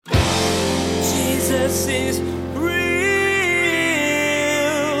Jesus is real.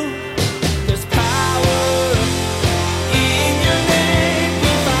 There's power in your name. We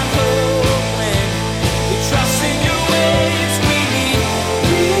find hope when we trust in your ways. We need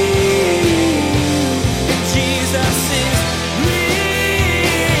real. Jesus is real.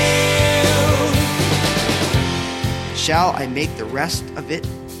 Shall I make the rest of it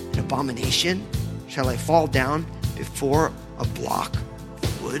an abomination? Shall I fall down before a block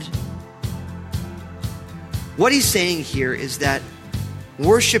of wood? What he's saying here is that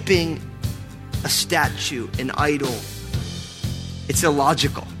worshiping a statue, an idol, it's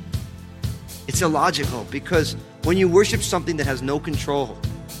illogical. It's illogical because when you worship something that has no control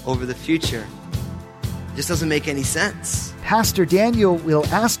over the future, it just doesn't make any sense. Pastor Daniel will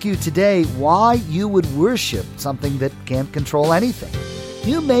ask you today why you would worship something that can't control anything.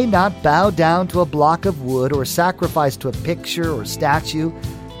 You may not bow down to a block of wood or sacrifice to a picture or statue,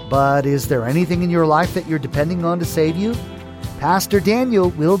 but is there anything in your life that you're depending on to save you? Pastor Daniel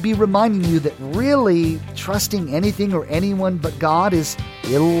will be reminding you that really trusting anything or anyone but God is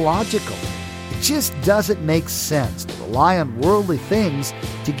illogical. It just doesn't make sense to rely on worldly things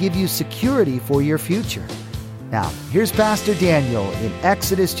to give you security for your future. Now, here's Pastor Daniel in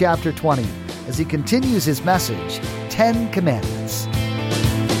Exodus chapter 20 as he continues his message, 10 Commandments.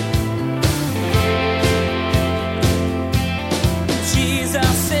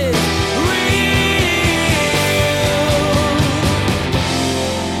 Jesus is real.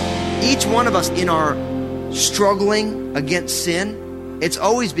 Each one of us in our struggling against sin, it's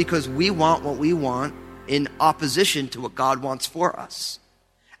always because we want what we want in opposition to what God wants for us.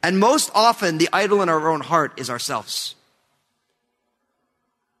 And most often, the idol in our own heart is ourselves.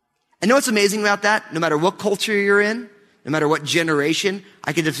 And know what's amazing about that? No matter what culture you're in, no matter what generation,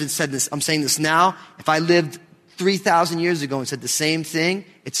 I could have said this, I'm saying this now. If I lived 3,000 years ago and said the same thing,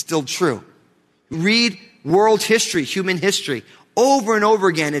 it's still true. Read world history, human history. Over and over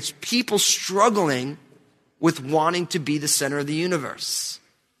again, it's people struggling with wanting to be the center of the universe.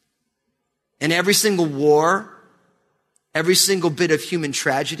 And every single war, every single bit of human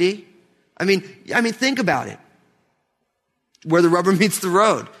tragedy. I mean, think about it. Where the rubber meets the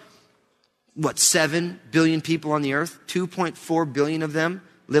road. 7 billion people on the earth? 2.4 billion of them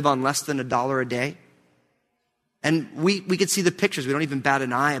live on less than $1 a day. And we could see the pictures. We don't even bat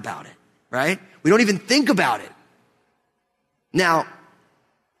an eye about it, right? We don't even think about it. Now,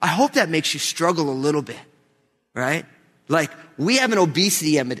 I hope that makes you struggle a little bit, right? Like, we have an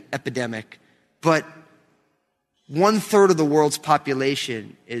obesity epidemic, but 1/3 of the world's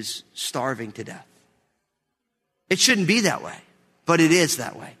population is starving to death. It shouldn't be that way, but it is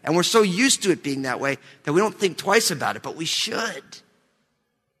that way. And we're so used to it being that way that we don't think twice about it, but we should.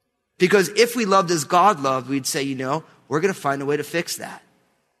 Because if we loved as God loved, we'd say, we're going to find a way to fix that.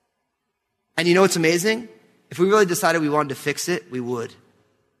 And you know what's amazing? If we really decided we wanted to fix it, we would.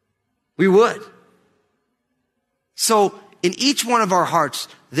 We would. So in each one of our hearts,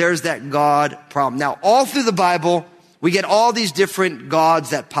 there's that God problem. Now, all through the Bible, we get all these different gods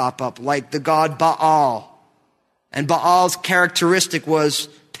that pop up, like the god Baal. And Baal's characteristic was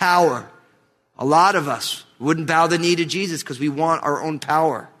power. A lot of us wouldn't bow the knee to Jesus because we want our own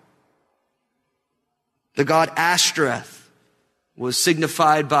power. The god Ashtoreth was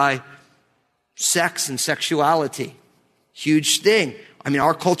signified by sex and sexuality. Huge thing.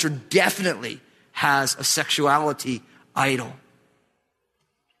 Our culture definitely has a sexuality idol.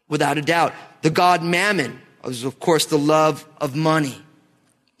 Without a doubt. The god Mammon was, of course, the love of money.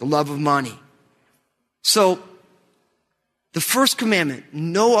 The love of money. So, the first commandment,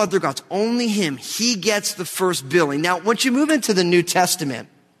 no other gods, only him. He gets the first billing. Now, once you move into the New Testament,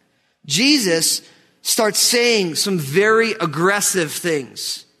 Jesus starts saying some very aggressive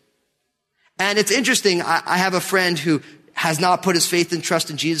things. And it's interesting. I have a friend who has not put his faith and trust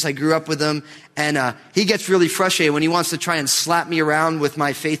in Jesus. I grew up with him, and he gets really frustrated when he wants to try and slap me around with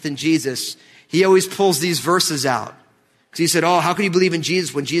my faith in Jesus. He always pulls these verses out. Because he said, how can you believe in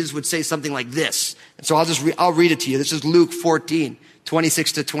Jesus when Jesus would say something like this? And so I'll read it to you. This is Luke 14,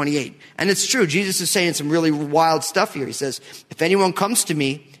 26 to 28. And it's true. Jesus is saying some really wild stuff here. He says, if anyone comes to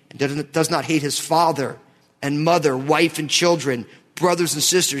me and does not hate his father and mother, wife and children, brothers and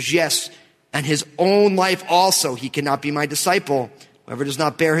sisters, yes, and his own life also, he cannot be my disciple. Whoever does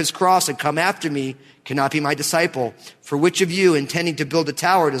not bear his cross and come after me cannot be my disciple. For which of you, intending to build a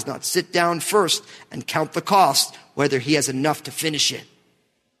tower, does not sit down first and count the cost, whether he has enough to finish it?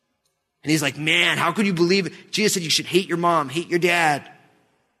 And he's like, man, how could you believe it? Jesus said you should hate your mom, hate your dad,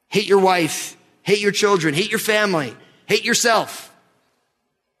 hate your wife, hate your children, hate your family, hate yourself.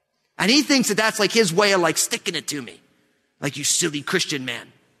 And he thinks that that's like his way of like sticking it to me. Like, you silly Christian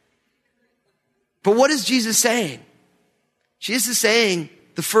man. But what is Jesus saying? Jesus is saying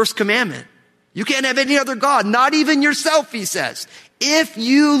the first commandment. You can't have any other God, not even yourself, he says. If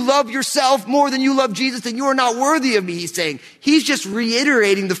you love yourself more than you love Jesus, then you are not worthy of me, he's saying. He's just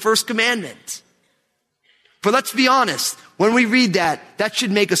reiterating the first commandment. But let's be honest, when we read that, that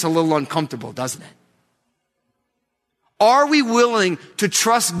should make us a little uncomfortable, doesn't it? Are we willing to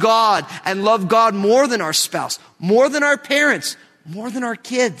trust God and love God more than our spouse, more than our parents, more than our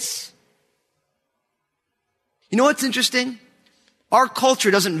kids? You know what's interesting? Our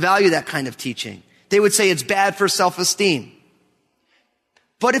culture doesn't value that kind of teaching. They would say it's bad for self-esteem.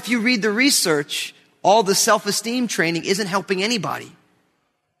 But if you read the research, all the self-esteem training isn't helping anybody.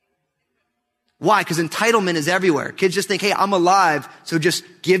 Why? Because entitlement is everywhere. Kids just think, hey, I'm alive, so just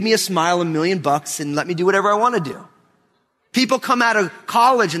give me a smile, $1 million, and let me do whatever I want to do. People come out of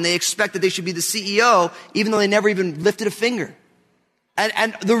college and they expect that they should be the CEO, even though they never even lifted a finger.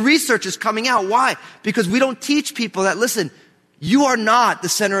 And the research is coming out. Why? Because we don't teach people that, listen, you are not the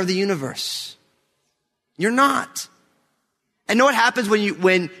center of the universe. You're not. And know what happens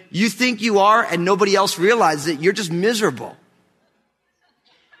when you think you are and nobody else realizes it? You're just miserable.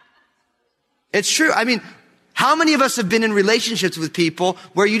 It's true. I mean, how many of us have been in relationships with people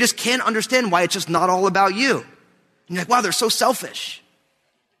where you just can't understand why it's just not all about you? And you're like, wow, they're so selfish.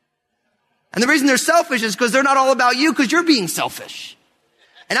 And the reason they're selfish is because they're not all about you, because you're being selfish.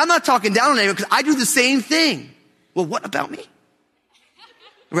 And I'm not talking down on anyone, because I do the same thing. Well, what about me?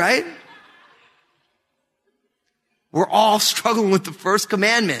 Right? We're all struggling with the first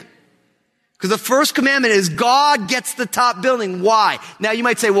commandment. Because the first commandment is God gets the top billing. Why? Now you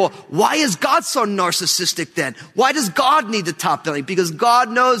might say, well, why is God so narcissistic then? Why does God need the top billing? Because God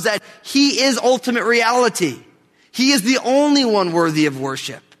knows that he is ultimate reality. He is the only one worthy of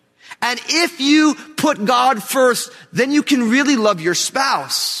worship. And if you put God first, then you can really love your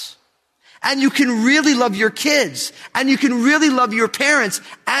spouse. And you can really love your kids. And you can really love your parents.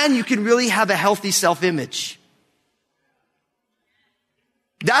 And you can really have a healthy self-image.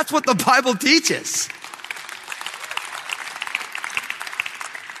 That's what the Bible teaches.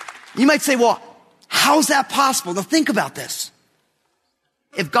 You might say, well, how's that possible? Now think about this.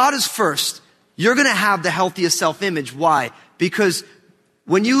 If God is first, you're going to have the healthiest self-image. Why? Because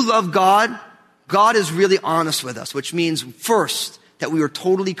when you love God, God is really honest with us, which means first that we were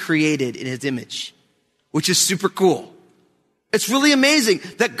totally created in his image, which is super cool. It's really amazing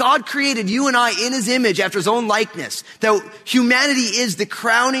that God created you and I in his image after his own likeness. That humanity is the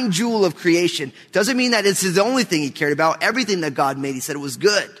crowning jewel of creation. Doesn't mean that it's the only thing he cared about. Everything that God made, he said it was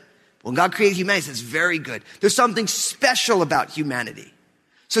good. When God created humanity, he said it's very good. There's something special about humanity.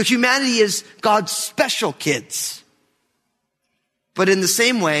 So humanity is God's special kids. But in the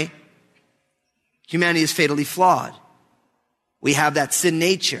same way, humanity is fatally flawed. We have that sin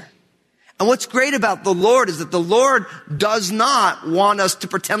nature. And what's great about the Lord is that the Lord does not want us to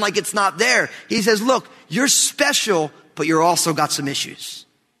pretend like it's not there. He says, look, you're special, but you're also got some issues.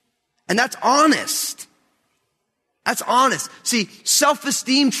 And that's honest. That's honest. See,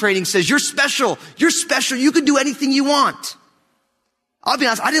 self-esteem training says you're special. You're special. You can do anything you want. I'll be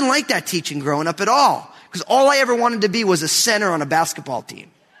honest, I didn't like that teaching growing up at all. Because all I ever wanted to be was a center on a basketball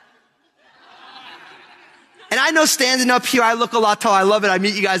team. And I know standing up here, I look a lot tall. I love it. I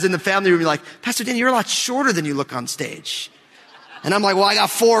meet you guys in the family room. You're like, Pastor Danny, you're a lot shorter than you look on stage. And I'm like, well, I got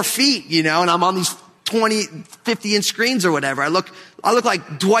 4 feet, and I'm on these 20, 50-inch screens or whatever. I look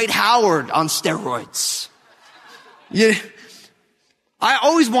like Dwight Howard on steroids. Yeah. I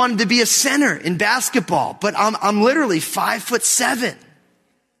always wanted to be a center in basketball, but I'm literally 5'7".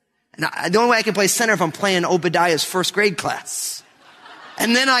 And the only way I can play center if I'm playing Obadiah's first grade class.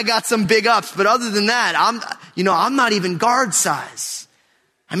 And then I got some big ups, but other than that, I'm not even guard size.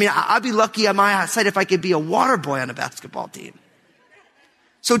 I mean, I'd be lucky on my side if I could be a water boy on a basketball team.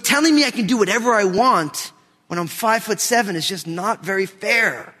 So telling me I can do whatever I want when I'm 5'7" is just not very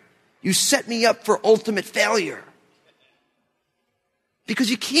fair. You set me up for ultimate failure. Because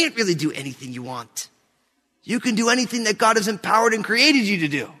you can't really do anything you want. You can do anything that God has empowered and created you to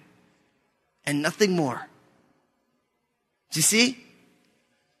do. And nothing more. Do you see?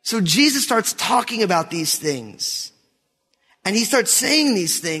 So Jesus starts talking about these things. And he starts saying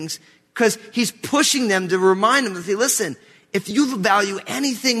these things because he's pushing them to remind them to say, listen, if you value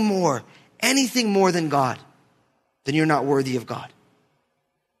anything more than God, then you're not worthy of God.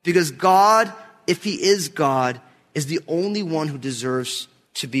 Because God, if he is God, is the only one who deserves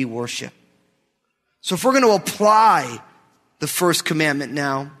to be worshiped. So if we're going to apply the first commandment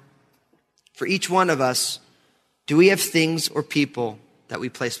now, for each one of us, do we have things or people that we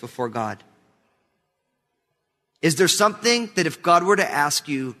place before God? Is there something that if God were to ask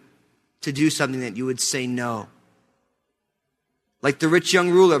you to do something that you would say no? Like the rich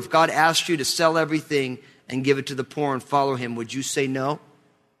young ruler, if God asked you to sell everything and give it to the poor and follow him, would you say no?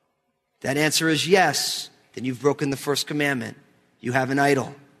 That answer is yes. Then you've broken the first commandment. You have an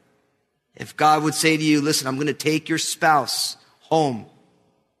idol. If God would say to you, listen, I'm going to take your spouse home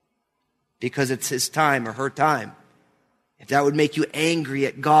because it's his time or her time, if that would make you angry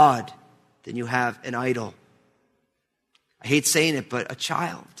at God, then you have an idol. I hate saying it, but a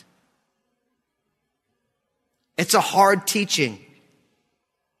child. It's a hard teaching.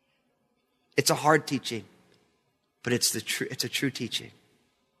 It's a hard teaching, but it's a true teaching.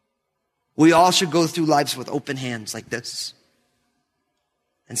 We all should go through lives with open hands like this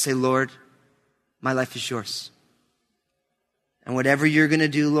and say, Lord, my life is yours. And whatever you're going to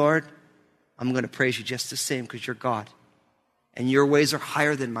do, Lord, I'm going to praise you just the same because you're God. And your ways are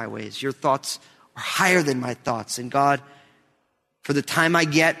higher than my ways. Your thoughts are higher than my thoughts. And God, for the time I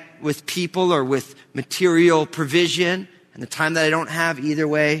get with people or with material provision and the time that I don't have, either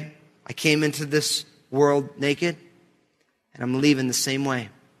way, I came into this world naked and I'm leaving the same way.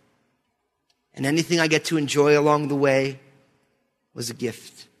 And anything I get to enjoy along the way was a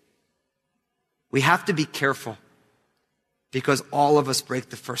gift. We have to be careful because all of us break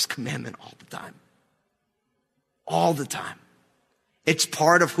the first commandment all the time. All the time. It's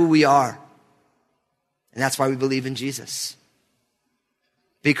part of who we are. And that's why we believe in Jesus.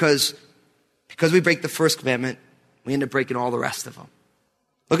 Because we break the first commandment, we end up breaking all the rest of them.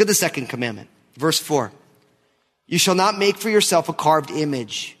 Look at the second commandment. Verse 4. You shall not make for yourself a carved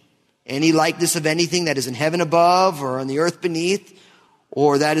image, any likeness of anything that is in heaven above or on the earth beneath,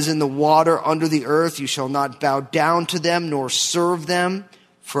 or that is in the water under the earth. You shall not bow down to them nor serve them.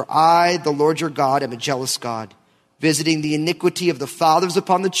 For I, the Lord your God, am a jealous God, visiting the iniquity of the fathers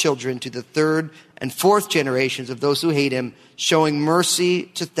upon the children to the third and fourth generations of those who hate him, showing mercy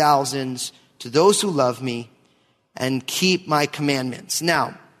to thousands, to those who love me and keep my commandments.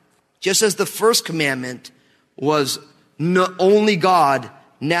 Now, just as the first commandment was only God,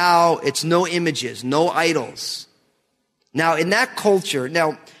 now it's no images, no idols. Now, in that culture,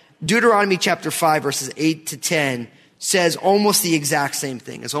 Deuteronomy chapter 5, verses 8 to 10 says almost the exact same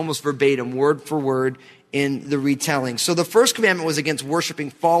thing. It's almost verbatim, word for word in the retelling. So the first commandment was against worshiping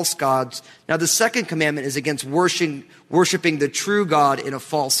false gods. Now, the second commandment is against worshiping the true God in a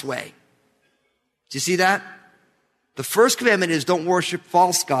false way. Do you see that? The first commandment is don't worship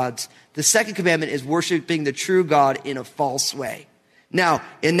false gods. The second commandment is worshiping the true God in a false way. Now,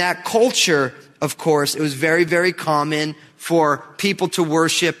 in that culture, of course, it was very, very common for people to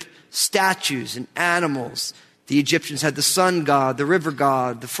worship statues and animals. The Egyptians had the sun god, the river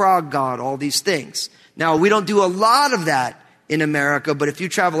god, the frog god, all these things. Now, we don't do a lot of that in America, but if you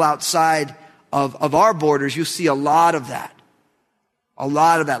travel outside of our borders, you see a lot of that. A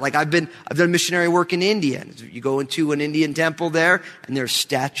lot of that. Like I've done missionary work in India. You go into an Indian temple there, and there's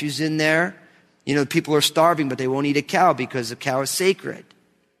statues in there. You know, people are starving, but they won't eat a cow because a cow is sacred.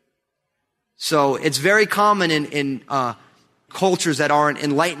 So it's very common in cultures that aren't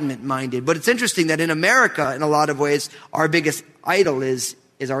enlightenment minded. But it's interesting that in America, in a lot of ways, our biggest idol is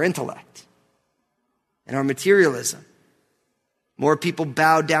our intellect and our materialism. More people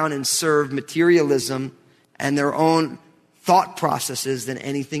bow down and serve materialism and their own thought processes than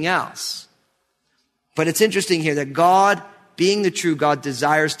anything else. But it's interesting here that God, being the true God,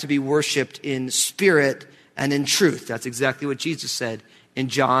 desires to be worshiped in spirit and in truth. That's exactly what Jesus said in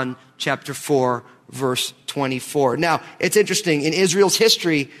John chapter 4, verse 24. Now, it's interesting. In Israel's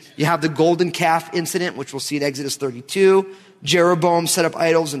history, you have the golden calf incident, which we'll see in Exodus 32. Jeroboam set up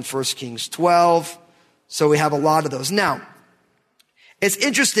idols in 1 Kings 12. So we have a lot of those. Now, it's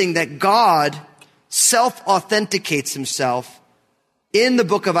interesting that God self-authenticates himself in the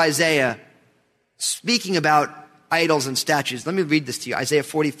book of Isaiah, speaking about idols and statues. Let me read this to you. Isaiah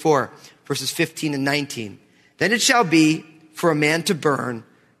 44, verses 15 and 19. Then it shall be for a man to burn,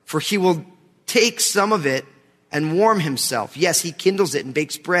 for he will take some of it and warm himself. Yes, he kindles it and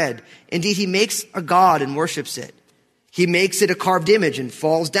bakes bread. Indeed, he makes a god and worships it. He makes it a carved image and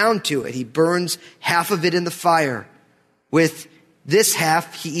falls down to it. He burns half of it in the fire. With this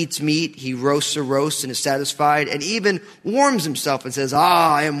half, he eats meat, he roasts a roast and is satisfied, and even warms himself and says,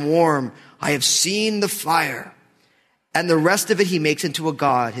 I am warm. I have seen the fire. And the rest of it he makes into a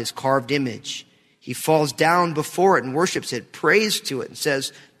god, his carved image. He falls down before it and worships it, prays to it, and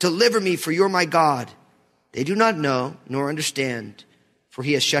says, deliver me, for you're my God. They do not know nor understand, for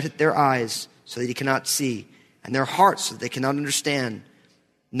he has shut their eyes so that he cannot see, and their hearts so that they cannot understand.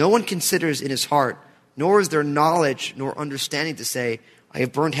 No one considers in his heart, nor is there knowledge nor understanding to say, I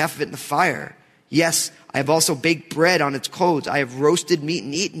have burned half of it in the fire. Yes, I have also baked bread on its coals. I have roasted meat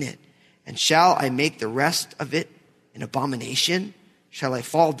and eaten it. And shall I make the rest of it an abomination? Shall I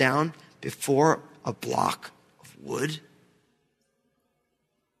fall down before a block of wood?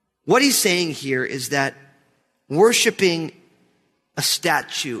 What he's saying here is that worshiping a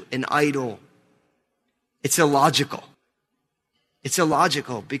statue, an idol, it's illogical. It's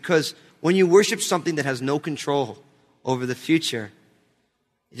illogical because when you worship something that has no control over the future,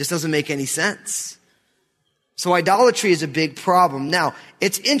 it just doesn't make any sense. So idolatry is a big problem. Now,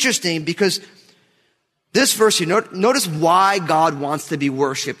 it's interesting because this verse here, notice why God wants to be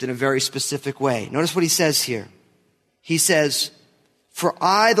worshiped in a very specific way. Notice what he says here. He says, "For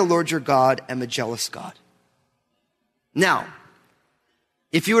I, the Lord your God, am a jealous God." Now,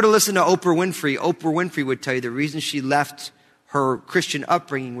 if you were to listen to Oprah Winfrey would tell you the reason she left her Christian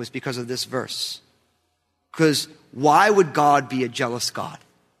upbringing was because of this verse. Because why would God be a jealous God?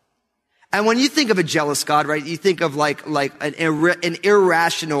 And when you think of a jealous God, right, you think of like an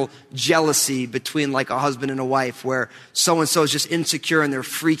irrational jealousy between like a husband and a wife where so-and-so is just insecure and they're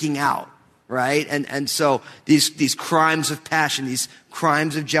freaking out, right? And so these crimes of passion, these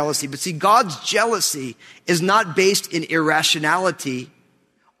crimes of jealousy. But see, God's jealousy is not based in irrationality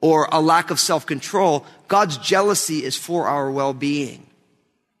or a lack of self-control. God's jealousy is for our well-being.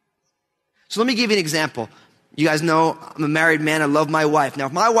 So let me give you an example. You guys know I'm a married man. I love my wife. Now,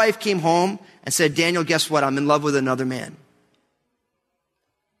 if my wife came home and said, "Daniel, guess what? I'm in love with another man."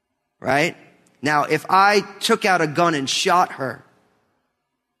 Right? Now, if I took out a gun and shot her,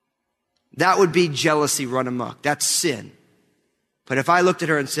 that would be jealousy run amok. That's sin. But if I looked at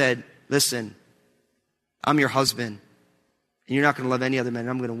her and said, "Listen, I'm your husband, and you're not going to love any other man, and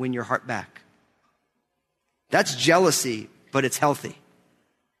I'm going to win your heart back," that's jealousy, but it's healthy.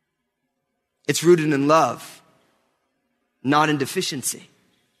 It's rooted in love, not in deficiency.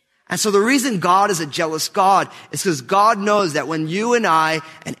 And so the reason God is a jealous God is because God knows that when you and I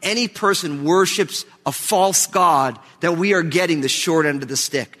and any person worships a false God, that we are getting the short end of the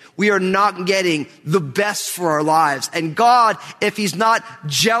stick. We are not getting the best for our lives. And God, if he's not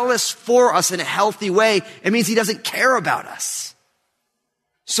jealous for us in a healthy way, it means he doesn't care about us.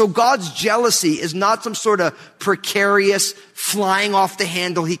 So God's jealousy is not some sort of precarious flying off the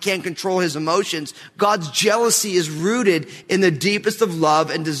handle. He can't control his emotions. God's jealousy is rooted in the deepest of love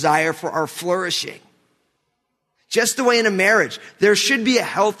and desire for our flourishing. Just the way in a marriage, there should be a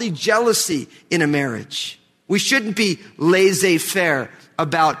healthy jealousy in a marriage. We shouldn't be laissez-faire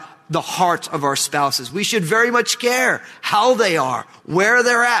about the heart of our spouses. We should very much care how they are, where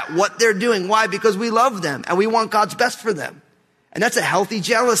they're at, what they're doing. Why? Because we love them and we want God's best for them. And that's a healthy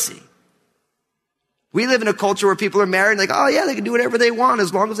jealousy. We live in a culture where people are married and like, "Oh yeah, they can do whatever they want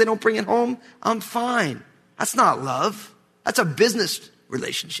as long as they don't bring it home. I'm fine." That's not love. That's a business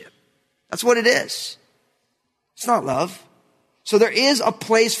relationship. That's what it is. It's not love. So there is a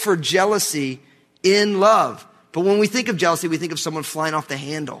place for jealousy in love. But when we think of jealousy, we think of someone flying off the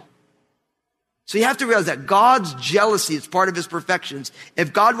handle. So you have to realize that God's jealousy is part of his perfections.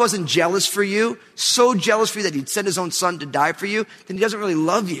 If God wasn't jealous for you, so jealous for you that he'd send his own son to die for you, then he doesn't really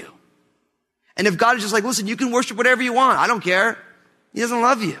love you. And if God is just like, "Listen, you can worship whatever you want. I don't care." He doesn't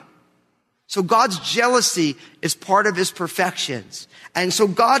love you. So God's jealousy is part of his perfections. And so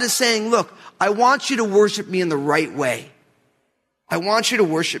God is saying, "Look, I want you to worship me in the right way. I want you to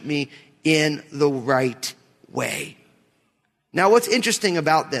worship me in the right way." Now, what's interesting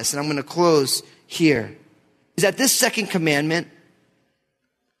about this, and I'm going to close here, is that this second commandment,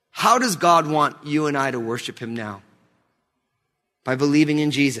 how does God want you and I to worship him now? By believing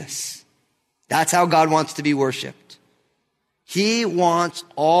in Jesus. That's how God wants to be worshiped. He wants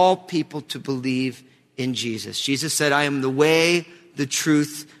all people to believe in Jesus. Jesus said, "I am the way, the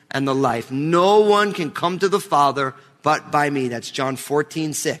truth, and the life. No one can come to the Father but by me." That's John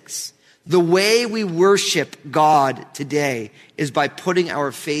 14:6. The way we worship God today is by putting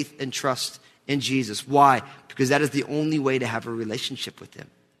our faith and trust in Jesus. Why? Because that is the only way to have a relationship with him.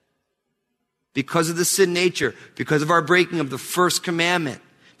 Because of the sin nature, because of our breaking of the first commandment,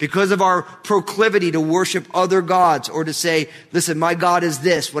 because of our proclivity to worship other gods or to say, "Listen, my God is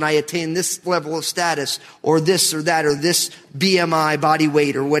this when I attain this level of status or this or that or this BMI, body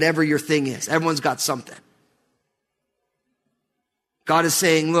weight, or whatever your thing is." Everyone's got something. God is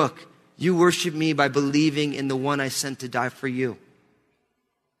saying, "Look, you worship me by believing in the one I sent to die for you.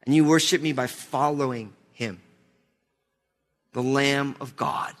 And you worship me by following him, the Lamb of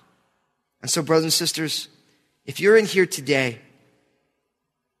God." And so, brothers and sisters, if you're in here today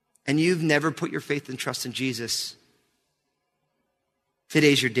and you've never put your faith and trust in Jesus,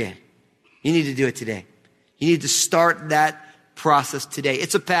 today's your day. You need to do it today. You need to start that process today.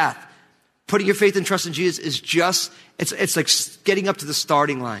 It's a path. Putting your faith and trust in Jesus is just, it's like getting up to the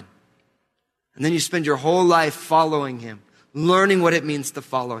starting line. And then you spend your whole life following him, learning what it means to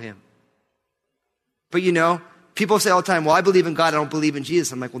follow him. But people say all the time, well, I believe in God, I don't believe in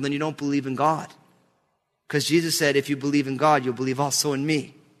Jesus. I'm like, well, then you don't believe in God. Because Jesus said, if you believe in God, you'll believe also in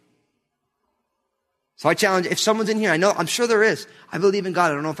me. So I challenge, if someone's in here, I'm sure there is. I believe in God,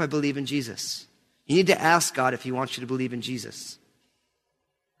 I don't know if I believe in Jesus. You need to ask God if he wants you to believe in Jesus.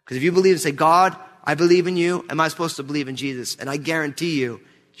 Because if you believe and say, God, I believe in you, am I supposed to believe in Jesus? And I guarantee you,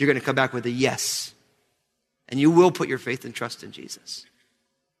 you're going to come back with a yes. And you will put your faith and trust in Jesus.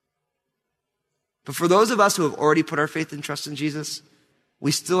 But for those of us who have already put our faith and trust in Jesus,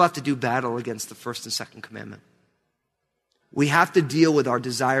 we still have to do battle against the first and second commandment. We have to deal with our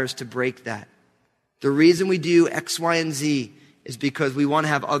desires to break that. The reason we do X, Y, and Z is because we want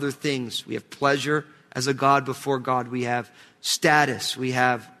to have other things. We have pleasure as a God before God. We have status. We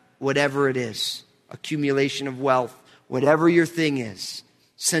have whatever it is, accumulation of wealth, whatever your thing is,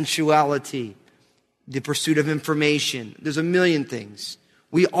 sensuality, the pursuit of information. There's a million things.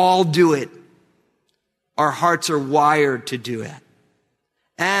 We all do it. Our hearts are wired to do it.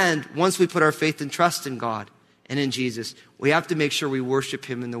 And once we put our faith and trust in God and in Jesus, we have to make sure we worship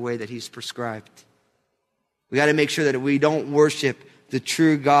him in the way that he's prescribed. We got to make sure that we don't worship the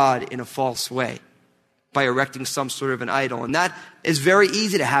true God in a false way by erecting some sort of an idol. And that is very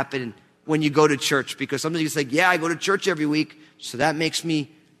easy to happen when you go to church, because sometimes you say, yeah, I go to church every week, so that makes me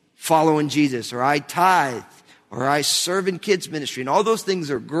following Jesus, or I tithe, or I serve in kids ministry, and all those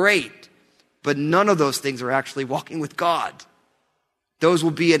things are great, but none of those things are actually walking with God. Those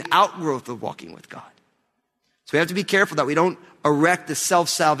will be an outgrowth of walking with God. So we have to be careful that we don't erect the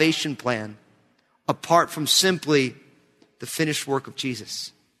self-salvation plan apart from simply the finished work of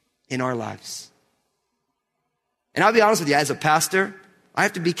Jesus in our lives. And I'll be honest with you, as a pastor, I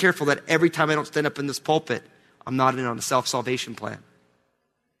have to be careful that every time I don't stand up in this pulpit, I'm not in on a self-salvation plan.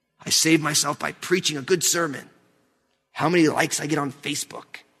 I save myself by preaching a good sermon. How many likes I get on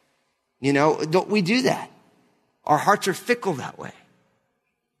Facebook? Don't we do that? Our hearts are fickle that way.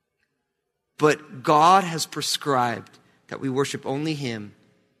 But God has prescribed that we worship only him,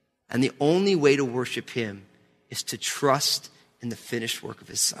 and the only way to worship him is to trust in the finished work of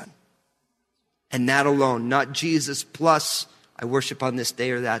his Son. And that alone, not Jesus plus I worship on this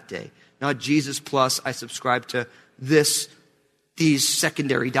day or that day. Not Jesus plus I subscribe to these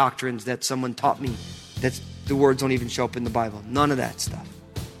secondary doctrines that someone taught me. The words don't even show up in the Bible. None of that stuff.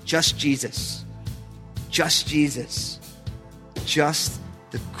 Just Jesus. Just Jesus. Just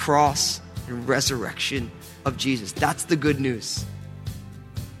the cross and resurrection of Jesus. That's the good news.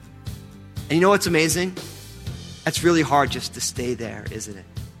 And you know what's amazing? That's really hard just to stay there, isn't it?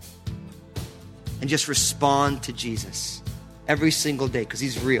 And just respond to Jesus every single day, because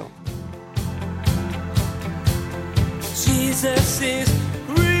he's real. Jesus is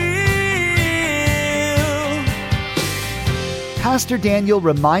real. Pastor Daniel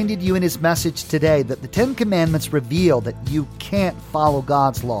reminded you in his message today that the Ten Commandments reveal that you can't follow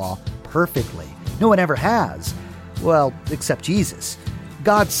God's law perfectly. No one ever has. Well, except Jesus.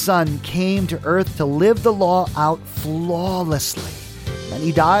 God's Son came to earth to live the law out flawlessly. And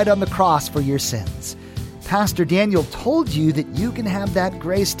he died on the cross for your sins. Pastor Daniel told you that you can have that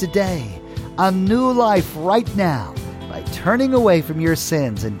grace today, a new life right now, by turning away from your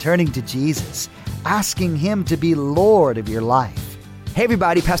sins and turning to Jesus, asking him to be Lord of your life. Hey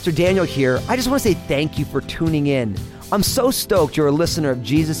everybody, Pastor Daniel here. I just want to say thank you for tuning in. I'm so stoked you're a listener of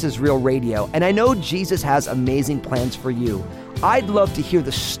Jesus is Real Radio, and I know Jesus has amazing plans for you. I'd love to hear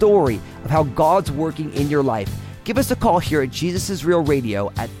the story of how God's working in your life. Give us a call here at Jesus is Real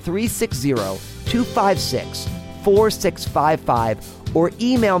Radio at 360-256-4655 or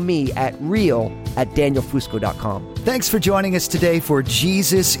email me at real@danielfusco.com. Thanks for joining us today for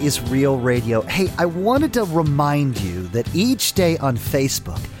Jesus is Real Radio. Hey, I wanted to remind you that each day on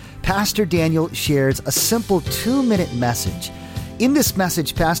Facebook, Pastor Daniel shares a simple 2-minute message. In this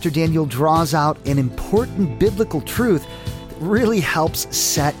message, Pastor Daniel draws out an important biblical truth that really helps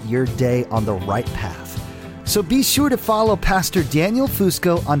set your day on the right path. So be sure to follow Pastor Daniel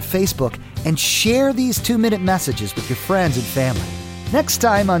Fusco on Facebook and share these 2-minute messages with your friends and family. Next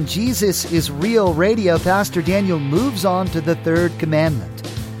time on Jesus is Real Radio, Pastor Daniel moves on to the third commandment.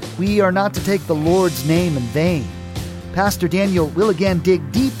 We are not to take the Lord's name in vain. Pastor Daniel will again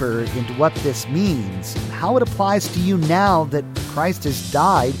dig deeper into what this means and how it applies to you now that Christ has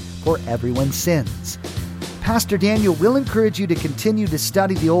died for everyone's sins. Pastor Daniel will encourage you to continue to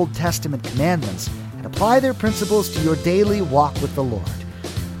study the Old Testament commandments and apply their principles to your daily walk with the Lord.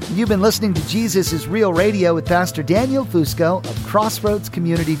 You've been listening to Jesus is Real Radio with Pastor Daniel Fusco of Crossroads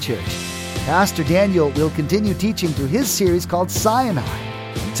Community Church. Pastor Daniel will continue teaching through his series called Sinai.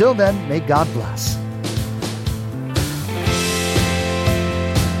 Until then, may God bless.